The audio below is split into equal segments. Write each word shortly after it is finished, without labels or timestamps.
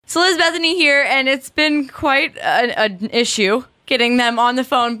So Liz Bethany here, and it's been quite an issue getting them on the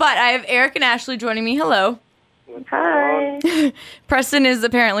phone, but I have Eric and Ashley joining me. Hello. Hi. Preston is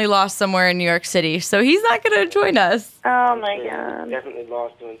apparently lost somewhere in New York City, so he's not going to join us. Oh, my God. Definitely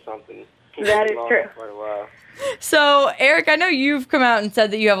lost doing something. That is true. For quite a while. So, Eric, I know you've come out and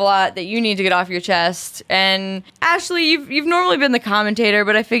said that you have a lot that you need to get off your chest. And Ashley, you've normally been the commentator,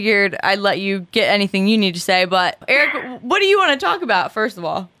 but I figured I'd let you get anything you need to say. But, Eric, what do you want to talk about, first of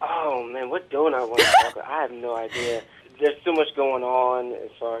all? Oh, man, what don't I want to talk about? I have no idea. There's so much going on as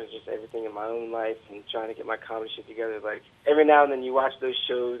far as just everything in my own life and trying to get my comedy shit together. Like, every now and then you watch those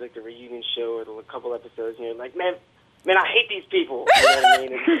shows, like the reunion show or the couple episodes, and you're like, man, I hate these people. You know what I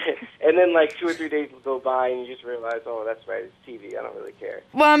mean? And then, like, 2 or 3 days will go by, and you just realize, oh, that's right, it's TV. I don't really care.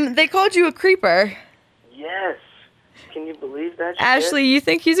 They called you a creeper. Yes. Can you believe that shit? Ashley, you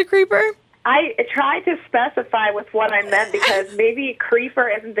think he's a creeper? I tried to specify with what I meant because maybe creeper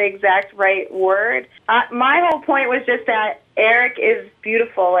isn't the exact right word. My whole point was just that Eric is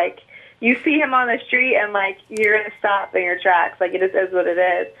beautiful. Like, you see him on the street, and, like, you're going to stop in your tracks. Like, it just is what it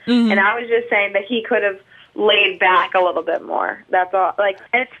is. Mm-hmm. And I was just saying that he could have laid back a little bit more. That's all. Like,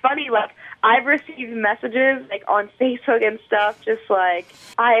 and it's funny, like, I've received messages, like, on Facebook and stuff, just like,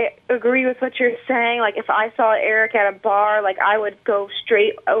 I agree with what you're saying. Like, if I saw Eric at a bar, like, I would go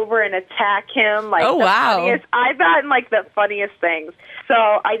straight over and attack him. Like, oh, wow. I've gotten, like, the funniest things. So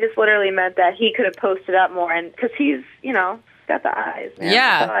I just literally meant that he could have posted up more, and because he's, you know, got the eyes, man.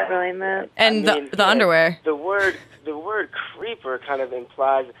 Yeah. That's all I really meant. And the underwear. The word creeper kind of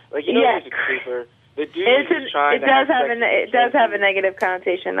implies, like, you know, he's a creeper. The dude is trying it does have a negative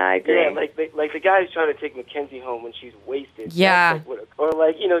connotation. I agree. Yeah, like the guy who's trying to take Mackenzie home when she's wasted. Yeah. Or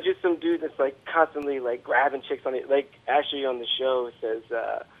like, you know, just some dude that's like constantly like grabbing chicks on it. Like Ashley on the show says,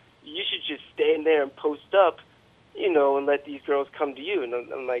 you should just stand there and post up, you know, and let these girls come to you. And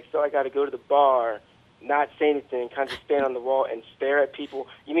I'm like, so I got to go to the bar, not say anything, kind of stand on the wall and stare at people.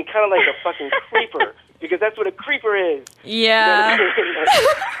 You mean kind of like a fucking creeper? Because that's what a creeper is. Yeah. You know,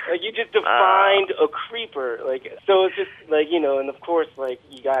 like you just defined a creeper. Like, so it's just like, you know, and of course, like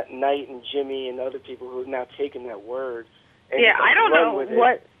you got Knight and Jimmy and other people who have now taken that word. And yeah, I don't know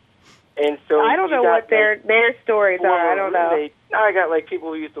what. And so I don't know what their stories are. I don't know. Now I got like people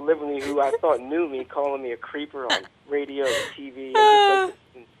who used to live with me who I thought knew me, calling me a creeper on radio and TV. And just, like,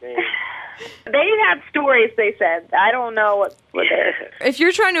 this is insane. They have stories, they said. I don't know what they're... If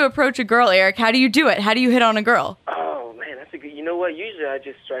you're trying to approach a girl, Eric, how do you do it? How do you hit on a girl? Oh, man, that's a good... You know what? Usually I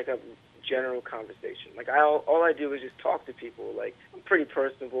just strike up general conversation. Like, all I do is just talk to people. Like, I'm pretty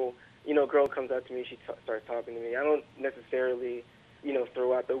personable. You know, a girl comes up to me, she starts talking to me. I don't necessarily, you know,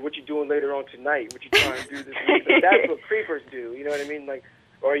 throw out the, what you doing later on tonight? What you trying to do this week? Like, that's what creepers do, you know what I mean? Like,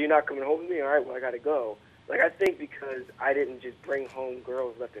 or are you not coming home with me? All right, well, I got to go. Like, I think because I didn't just bring home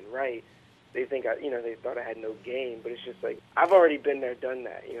girls left and right, they think they thought I had no game, but it's just like, I've already been there, done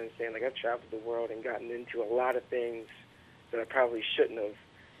that, you know what I'm saying? Like, I've traveled the world and gotten into a lot of things that I probably shouldn't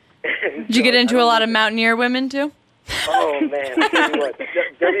have. Did you get into a lot of Mountaineer women, too? Oh, man, I tell you what,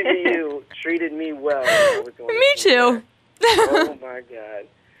 WVU treated me well. When I was going me too. Oh, my God.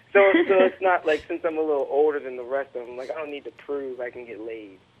 So it's not like, since I'm a little older than the rest of them, like, I don't need to prove I can get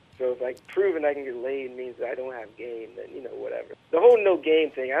laid. So it's like proving I can get laid means that I don't have game, then, you know, whatever. The whole no game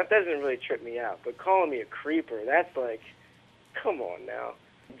thing, that doesn't really trip me out. But calling me a creeper, that's like, come on now.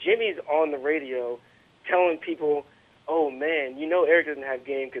 Jimmy's on the radio telling people, oh, man, you know Eric doesn't have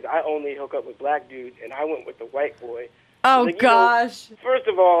game because I only hook up with black dudes and I went with the white boy. Oh, like, gosh. Know, first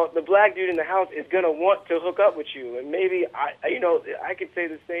of all, the black dude in the house is going to want to hook up with you. And maybe, I could say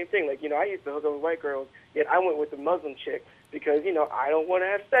the same thing. Like, you know, I used to hook up with white girls, yet I went with the Muslim chick. Because, you know, I don't want to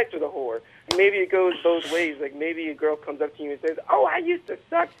have sex with a whore. Maybe it goes both ways. Like, maybe a girl comes up to you and says, oh, I used to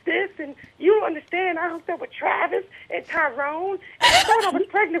suck this, and you don't understand. I hooked up with Travis and Tyrone, and I thought I was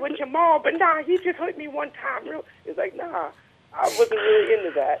pregnant with Jamal, but nah, he just hooked me one time. It's like, nah, I wasn't really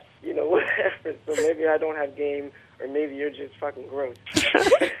into that, you know, whatever. So maybe I don't have game, or maybe you're just fucking gross.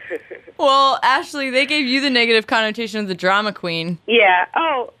 Well, Ashley, they gave you the negative connotation of the drama queen. Yeah.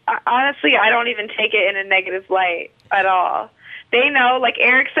 Oh, honestly, I don't even take it in a negative light at all. They know, like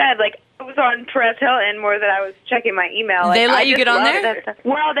Eric said, like, I was on Perez Hilton more than I was checking my email. Like, they let you get on there?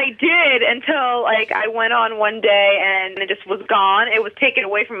 Well, they did until, like, I went on one day and it just was gone. It was taken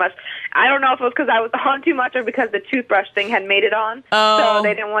away from us. I don't know if it was because I was on too much or because the toothbrush thing had made it on. Oh. So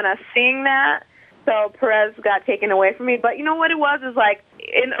they didn't want us seeing that. So Perez got taken away from me. But you know what it was is like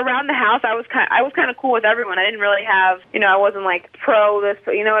around the house I was kind of cool with everyone. I didn't really have, you know, I wasn't like pro this,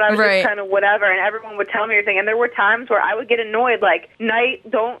 but you know what, I was right. just kind of whatever, and everyone would tell me everything. And there were times where I would get annoyed, like, Knight,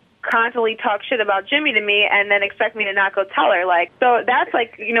 don't constantly talk shit about Jimmy to me and then expect me to not go tell her. Like, so that's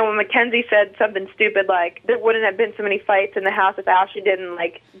like, you know, when Mackenzie said something stupid like, there wouldn't have been so many fights in the house if Ashley didn't,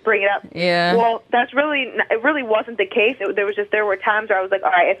 like, bring it up. Yeah. Well, it really wasn't the case. There were times where I was like, all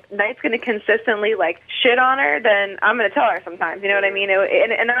right, if Knight's going to consistently, like, shit on her, then I'm going to tell her sometimes. You know what I mean?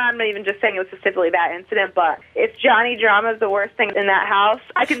 And I'm not even just saying it was specifically that incident, but if Johnny Drama is the worst thing in that house,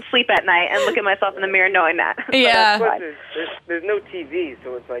 I can sleep at night and look at myself in the mirror knowing that. Yeah. But there's no TV,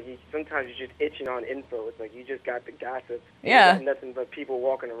 so it's like sometimes you're just itching on info. It's like you just got the gossip. Yeah. You got nothing but people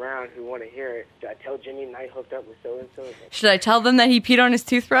walking around who want to hear it. Should I tell Jimmy Knight hooked up with so-and-so? Should I tell them that he peed on his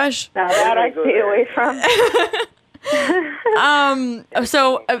toothbrush? Now that I stay away from.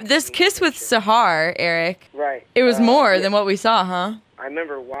 So this kiss with Sahar, Eric, Right. it was more than what we saw, huh? I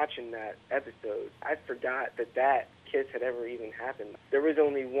remember watching that episode. I forgot that kiss had ever even happened. There was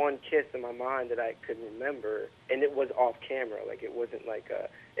only one kiss in my mind that I could remember, and it was off camera. Like, it wasn't like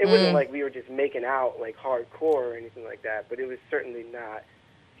wasn't like we were just making out like hardcore or anything like that, but it was certainly not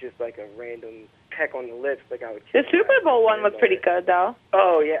just like a random peck on the lips like I would kiss. The Super Bowl one was pretty good, though.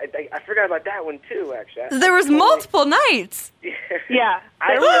 Oh, yeah. I forgot about that one, too, actually. There was multiple nights. Yeah.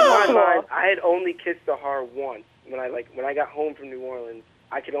 In There my was mind, I had only kissed Sahar once. When I got home from New Orleans,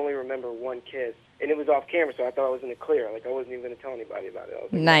 I could only remember one kiss, and it was off camera, so I thought I was in the clear. Like, I wasn't even going to tell anybody about it. I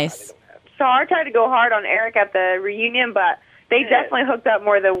was like, Nice. Sahar tried to go hard on Eric at the reunion, but they definitely hooked up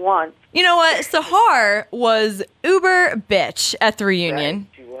more than once. You know what? Sahar was uber bitch at the reunion. Right.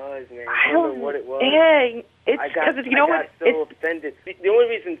 She was, man. I don't know what it was. Yeah, I got so offended. The only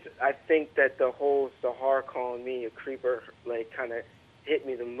reason I think that the whole Sahar calling me a creeper, like, kind of hit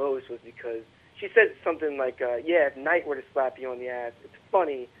me the most was because she said something like, yeah, if Knight were to slap you on the ass, it's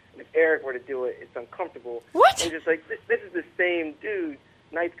funny, and if Eric were to do it, it's uncomfortable. What? I'm just like, this is the same dude.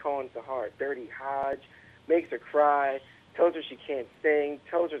 Knight's calling Sahar Dirty Hodge, makes her cry, tells her she can't sing,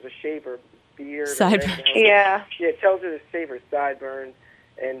 tells her to shave her beard. Sideburns. Yeah. Yeah, tells her to save her sideburns.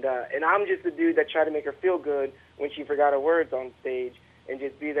 And I'm just the dude that tried to make her feel good when she forgot her words on stage and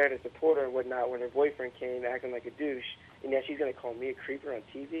just be there to support her and whatnot when her boyfriend came acting like a douche. And now she's going to call me a creeper on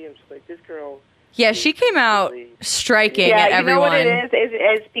TV? I'm just like, this girl... Yeah, she came out striking at everyone. Yeah, you know what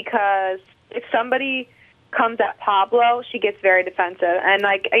it is because if somebody comes at Pablo, she gets very defensive. And,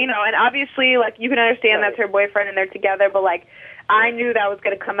 like, you know, and obviously, like, you can understand that's her boyfriend and they're together, but, like, I knew that was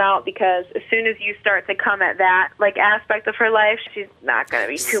going to come out because as soon as you start to come at that, like, aspect of her life, she's not going to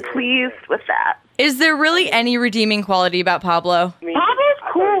be too pleased with that. Is there really any redeeming quality about Pablo? I mean,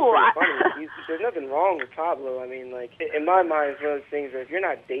 Pablo's cool. There's nothing wrong with Pablo. I mean, like, in my mind, it's one of those things where if you're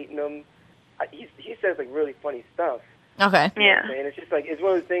not dating him, he says, like, really funny stuff. Okay. Yeah. And it's just, like, it's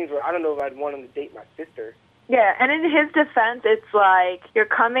one of those things where I don't know if I'd want him to date my sister. Yeah, and in his defense, it's like you're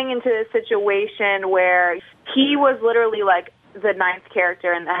coming into a situation where he was literally, like, the ninth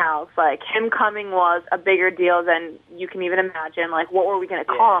character in the house. Like, him coming was a bigger deal than you can even imagine. Like, what were we going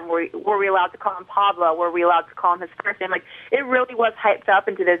to call him? Were we allowed to call him Pablo? Were we allowed to call him his first name? Like, it really was hyped up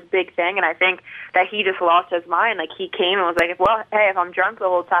into this big thing, and I think that he just lost his mind. Like, he came and was like, well, hey, if I'm drunk the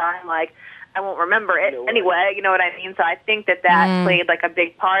whole time, like, I won't remember it anyway, you know what I mean? So I think that played, like, a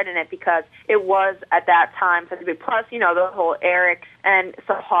big part in it because it was, at that time, such a big plus, you know, the whole Eric and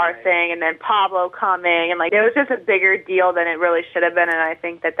Sahar thing and then Pablo coming, and, like, it was just a bigger deal than it really should have been, and I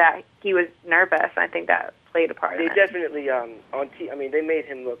think that he was nervous, and I think that played a part in it. They definitely, I mean, they made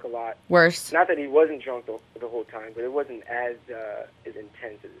him look a lot worse. Not that he wasn't drunk the whole time, but it wasn't as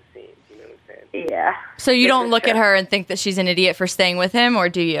intense as it seemed, you know what I'm saying? Yeah. So you don't look at her and think that she's an idiot for staying with him, or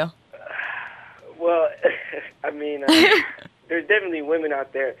do you? Well, I mean, there's definitely women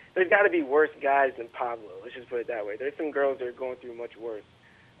out there. There's got to be worse guys than Pablo. Let's just put it that way. There's some girls that are going through much worse,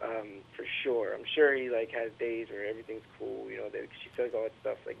 for sure. I'm sure he, like, has days where everything's cool. You know, that she says all that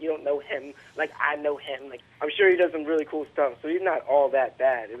stuff. Like, you don't know him. Like, I know him. Like, I'm sure he does some really cool stuff. So he's not all that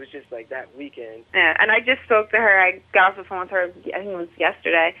bad. It was just, like, that weekend. Yeah, and I just spoke to her. I got off the phone with her, I think it was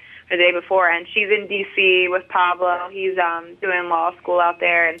yesterday. The day before, and she's in D.C. with Pablo. He's doing law school out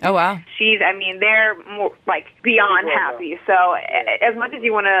there, and oh wow, they're more like beyond happy. So as much as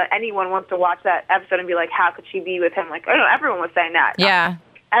anyone wants to watch that episode and be like, how could she be with him? Like, I don't know, everyone was saying that. Yeah.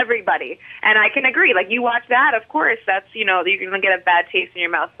 Everybody. And I can agree. Like, you watch that, of course, that's, you know, you're going to get a bad taste in your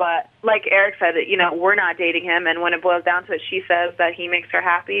mouth. But like Eric said, you know, we're not dating him. And when it boils down to it, she says that he makes her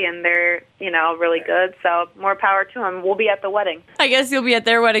happy and they're, you know, really good. So more power to him. We'll be at the wedding. I guess you'll be at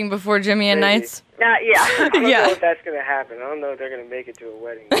their wedding before Jimmy and Knight's. Yeah. I don't know if that's going to happen. I don't know if they're going to make it to a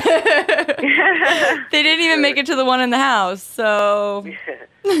wedding. They didn't even make it to the one in the house, so...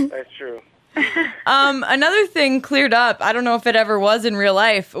 Yeah, that's true. Another thing cleared up. I don't know if it ever was in real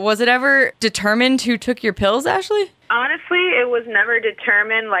life. Was it ever determined who took your pills, Ashley? Honestly, it was never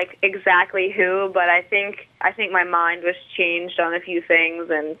determined like exactly who, but I think my mind was changed on a few things,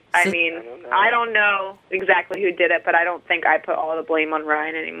 and I don't know exactly who did it, but I don't think I put all the blame on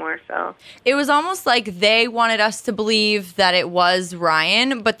Ryan anymore. So it was almost like they wanted us to believe that it was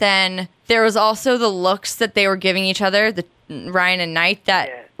Ryan, but then there was also the looks that they were giving each other, the Ryan and Knight,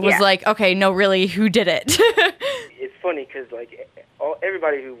 that was like, okay, no, really, who did it? It's funny because like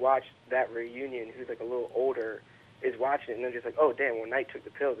everybody who watched that reunion, who's like a little older, is watching it and they're just like, oh damn, when Knight took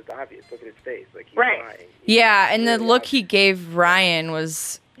the pills, it's obvious. Look at his face, like he's lying. Yeah, and the look he gave Ryan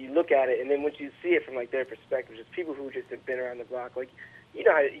was. You look at it, and then once you see it from like their perspective, just people who just have been around the block, like you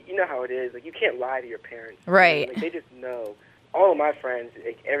know how it is. Like you can't lie to your parents, right? Like they just know. All of my friends,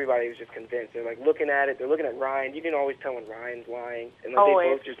 like, everybody was just convinced. They're like looking at it. They're looking at Ryan. You can always tell when Ryan's lying, and like, they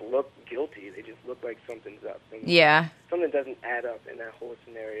both just look guilty. They just look like something's up. Something doesn't add up in that whole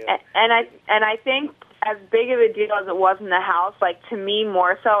scenario. And I think as big of a deal as it was in the house, like to me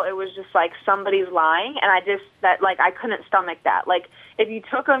more so, it was just like somebody's lying, and I couldn't stomach that. Like if you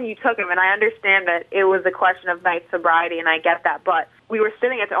took him, you took him, and I understand that it was a question of Knight's sobriety, and I get that. But we were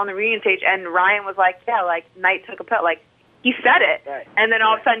sitting on the reunion stage, and Ryan was like, yeah, like Knight took a pill, like. He said it, right. and then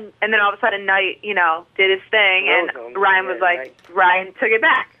all of a sudden, Knight, did his thing, and Ryan was like, Ryan took it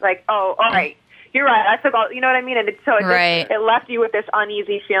back. Like, oh, all right, you're right. I took all, you know what I mean? And it left you with this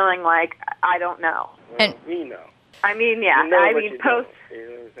uneasy feeling, like I don't know. Well, we know. I mean, yeah. Post.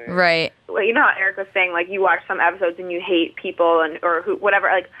 Right. Well, you know how Eric was saying, like you watch some episodes and you hate people or whatever.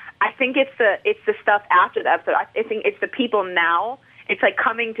 Like I think it's the stuff after the episode. I think it's the people now. It's like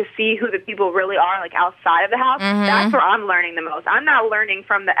coming to see who the people really are, like outside of the house. Mm-hmm. That's where I'm learning the most. I'm not learning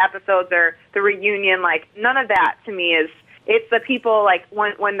from the episodes or the reunion. Like none of that to me is. It's the people like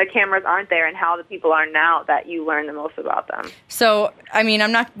when the cameras aren't there and how the people are now that you learn the most about them. So, I mean,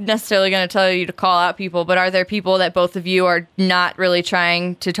 I'm not necessarily going to tell you to call out people, but are there people that both of you are not really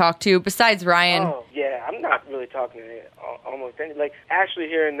trying to talk to besides Ryan? Oh, yeah, I'm not really talking to almost any. Like Ashley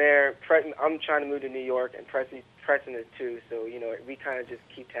here and there. I'm trying to move to New York, and Preston is too. So we kind of just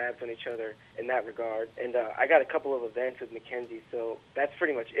keep tabs on each other in that regard. And I got a couple of events with Mackenzie, so that's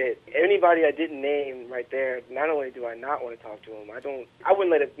pretty much it. Anybody I didn't name right there. Not only do I not want to talk to them, I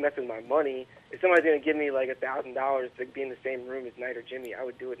wouldn't let it mess with my money. If somebody's going to give me like $1,000 to be in the same room as Knight or Jimmy, I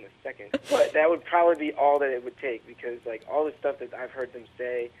would do it in a second. But that would probably be all that it would take, because like all the stuff that I've heard them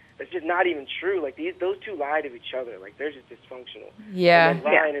say, it's just not even true. Like those two lie to each other. Like they're just dysfunctional. Yeah. And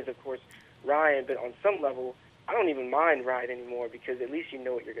then Ryan is of course Ryan, but on some level, I don't even mind Ryan anymore, because at least you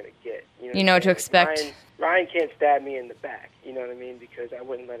know what you're going to get. You know what to expect. Ryan can't stab me in the back, you know what I mean? Because I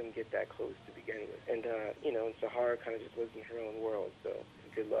wouldn't let him get that close to begin with. And, and Sahara kind of just lives in her own world, so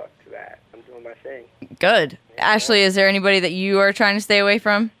good luck to that. I'm doing my thing. Good. Yeah. Ashley, is there anybody that you are trying to stay away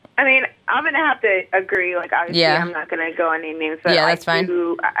from? I mean, I'm going to have to agree. Like, obviously, I'm not going to go any names. But yeah, that's fine.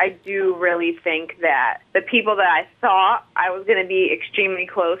 I do really think that the people that I thought I was going to be extremely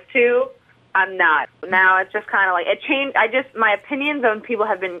close to, I'm not. Now it's just kind of like it changed. My opinions on people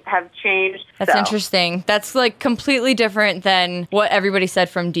have changed. That's interesting. That's like completely different than what everybody said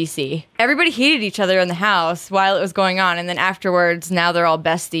from DC. Everybody hated each other in the house while it was going on, and then afterwards, now they're all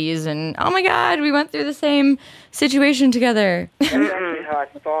besties. And oh my God, we went through the same situation together. That's actually how I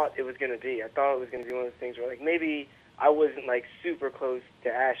thought it was going to be. I thought it was going to be one of those things where like maybe I wasn't like super close to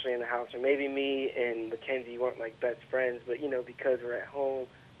Ashley in the house, or maybe me and Mackenzie weren't like best friends, but because we're at home,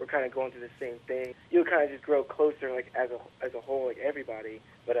 we're kind of going through the same thing. You'll kind of just grow closer, like as a whole, like everybody.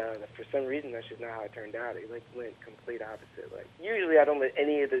 But for some reason, that's just not how it turned out. It like went complete opposite. Like usually, I don't let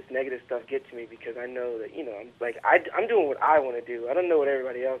any of this negative stuff get to me, because I know that I'm doing what I want to do. I don't know what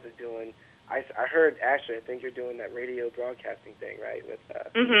everybody else is doing. I heard Ashley, I think you're doing that radio broadcasting thing, right?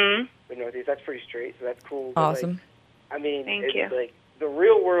 With Northeast. That's pretty straight, so that's cool. Awesome. But, I mean, Thank you. Like the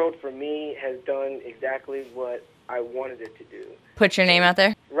real world for me has done exactly what I wanted it to do. Put your name out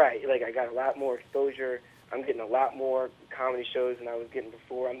there? Right. Like, I got a lot more exposure. I'm getting a lot more comedy shows than I was getting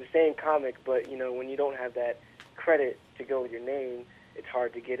before. I'm the same comic, but, when you don't have that credit to go with your name, it's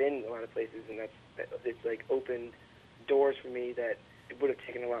hard to get in a lot of places, and it's, like, opened doors for me that it would have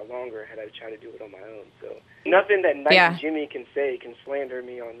taken a lot longer had I tried to do it on my own. So nothing that Knight and Jimmy can say can slander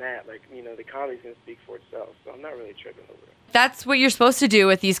me on that. Like, the comedy's going to speak for itself, so I'm not really tripping over it. That's what you're supposed to do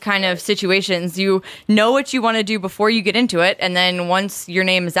with these kind of situations. You know what you want to do before you get into it, and then once your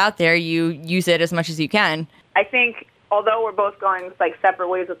name is out there, you use it as much as you can. I think although we're both going like separate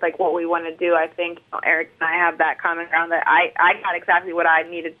ways with like what we want to do, I think Eric and I have that common ground that I got exactly what I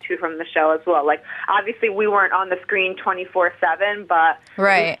needed to from the show as well. Like obviously we weren't on the screen 24/7, but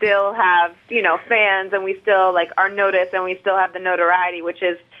Right. we still have, you know, fans, and we still like are noticed, and we still have the notoriety, which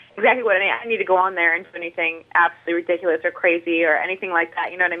is exactly what I need. I need to go on there and do anything absolutely ridiculous or crazy or anything like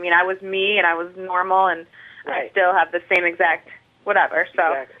that. You know what I mean? I was me, and I was normal, and I still have the same exact whatever.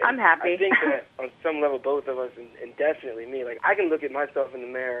 So Exactly. I'm happy. I think that on some level, both of us, and definitely me, like I can look at myself in the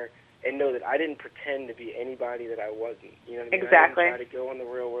mirror and know that I didn't pretend to be anybody that I wasn't. You know what I mean? Exactly. I didn't try to go in the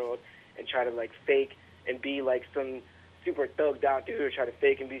real world and try to like fake and be like some super thugged out dude, or try to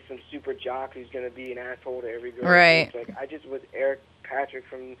fake and be some super jock who's going to be an asshole to every girl. Right. It's like I just was Eric Patrick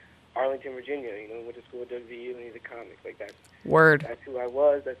from Arlington, Virginia. You know, went to school at WVU and he's a comic. Like that's who I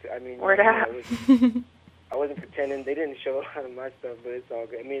was. Word out. I wasn't pretending. They didn't show a lot of my stuff, but it's all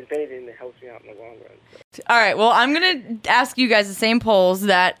good. I mean, if anything, it helps me out in the long run. So. All right. Well, I'm going to ask you guys the same polls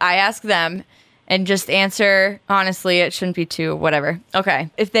that I ask them, and just answer honestly. It shouldn't be two, whatever. Okay.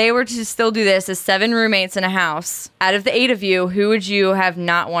 If they were to still do this as 7 roommates in a house, out of the 8 of you, who would you have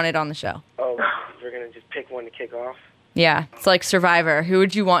not wanted on the show? Oh, we're going to just pick one to kick off? Yeah. It's like Survivor. Who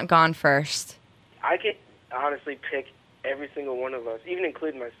would you want gone first? I could honestly pick every single one of us, even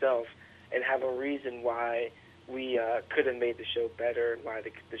including myself, and have a reason why we could have made the show better, and why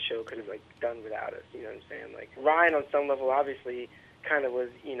the show could have like done without us. You know what I'm saying? Like Ryan, on some level, obviously, kind of was,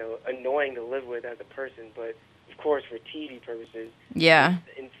 you know, annoying to live with as a person, but of course, for TV purposes, Yeah.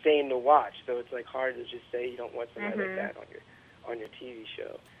 it's insane to watch. So it's like hard to just say you don't want somebody like that on your TV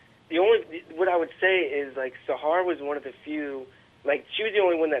show. What I would say is like Sahar was one of the few, like she was the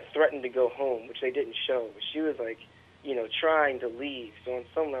only one that threatened to go home, which they didn't show. But she was like, you know, trying to leave. So on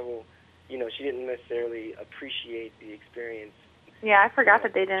some level, you know, she didn't necessarily appreciate the experience. Yeah, I forgot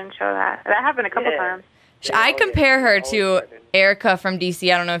that they didn't show that. That happened a couple times. I compare her to Erica from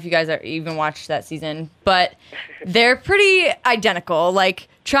DC. I don't know if you guys even watched that season, but they're pretty identical. Like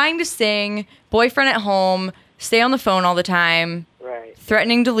trying to sing, boyfriend at home, stay on the phone all the time, right?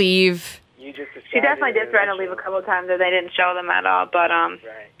 Threatening to leave. She definitely did threaten to leave a couple of times, and they didn't show them at all. But Right.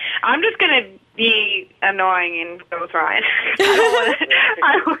 I'm just gonna be annoying and go with Ryan.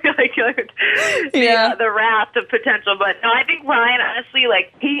 I don't feel like the raft of potential, but no, I think Ryan, honestly,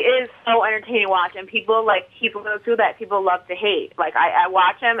 like he is so entertaining to watch, and people like he's one of those people that people love to hate. Like I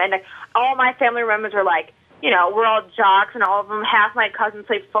watch him, and all my family members are like, you know, we're all jocks, and all of them, half my cousins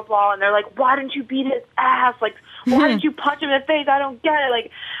play football, and they're like, why didn't you beat his ass? Like, why didn't you punch him in the face? I don't get it.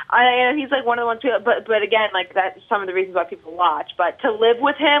 Like, and he's like one of the ones too. But again, like that's some of the reasons why people watch. But to live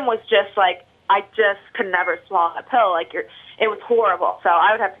with him was just like, I just could never swallow that pill. Like it was horrible. So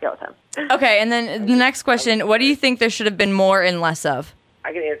I would have to go with him. Okay, and then the next question: what do you think there should have been more and less of?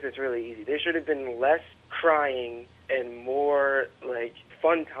 I can answer this really easy. There should have been less crying and more like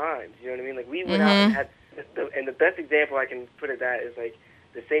fun times. You know what I mean? Like we went out and had. And the best example I can put of that is like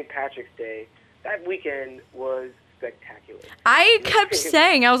the St. Patrick's Day. That weekend was spectacular. I kept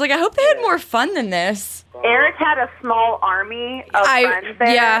saying, I was like, I hope they had more fun than this. Eric had a small army of friends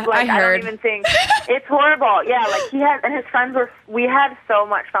there. Yeah, like, I heard. I don't even think it's horrible. Yeah, like he had, and his friends were. We had so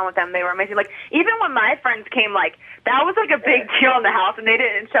much fun with them. They were amazing. Like even when my friends came, like that was like a big deal in the house, and they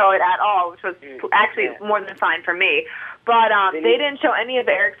didn't show it at all, which was actually more than fine for me. But they didn't show any of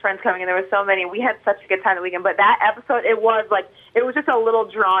Eric's friends coming, and there were so many. We had such a good time the weekend. But that episode, it was just a little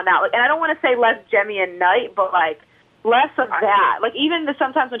drawn out. Like, and I don't want to say less Jemmy and Knight, but like less of that. Like even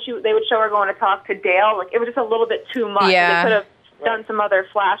sometimes when they would show her going to talk to Dale, like it was just a little bit too much. Yeah. They could have done some other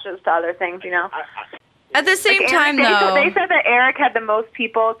flashes to other things, you know. At the same time, they said that Eric had the most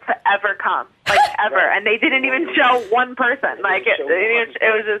people to ever come, like ever, and they didn't even show one person. Like it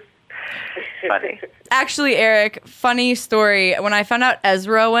was just funny. Actually, Eric, funny story. When I found out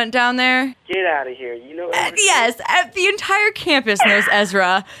Ezra went down there. Get out of here. You know Ezra? Yes, the entire campus knows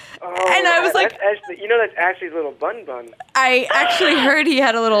Ezra. And I was like... that's Ashley's little bun. I actually heard he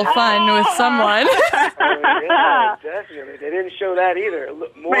had a little fun with someone. Yeah, definitely. They didn't show that either.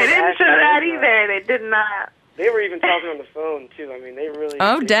 They didn't show that either. They did not. They were even talking on the phone, too. I mean, they really...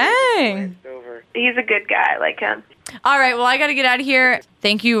 Oh, dang. He's a good guy, like him. All right, well, I got to get out of here.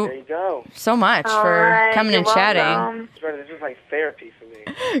 Thank you, so much for coming and chatting. This is like therapy for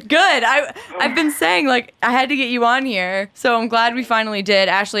me. Good. I've been saying, like, I had to get you on here, so I'm glad we finally did.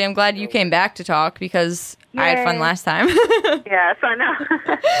 Ashley, I'm glad you came back to talk because I had fun last time. Yes, I know.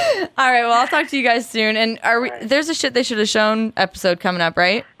 All right, well, I'll talk to you guys soon. And there's a Shit They Should Have Shown episode coming up,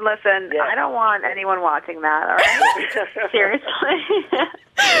 right? Listen, I don't want anyone watching that, all right? Seriously.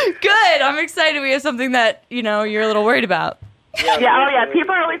 Good. I'm excited we have something that, you're a little worried about. Yeah, oh yeah.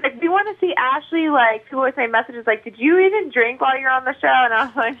 People are always like, we want to see Ashley. Like, people always say messages like, did you even drink while you're on the show? And I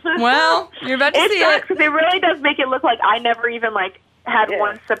was like, well, you're about to see it. It sucks 'cause it really does make it look like I never even like had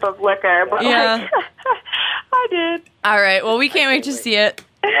one sip of liquor, but like, I did. All right. Well, we can't wait to see it.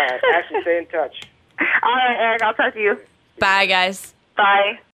 All right, Ashley, stay in touch. All right, Eric. I'll talk to you. Bye, guys. Bye.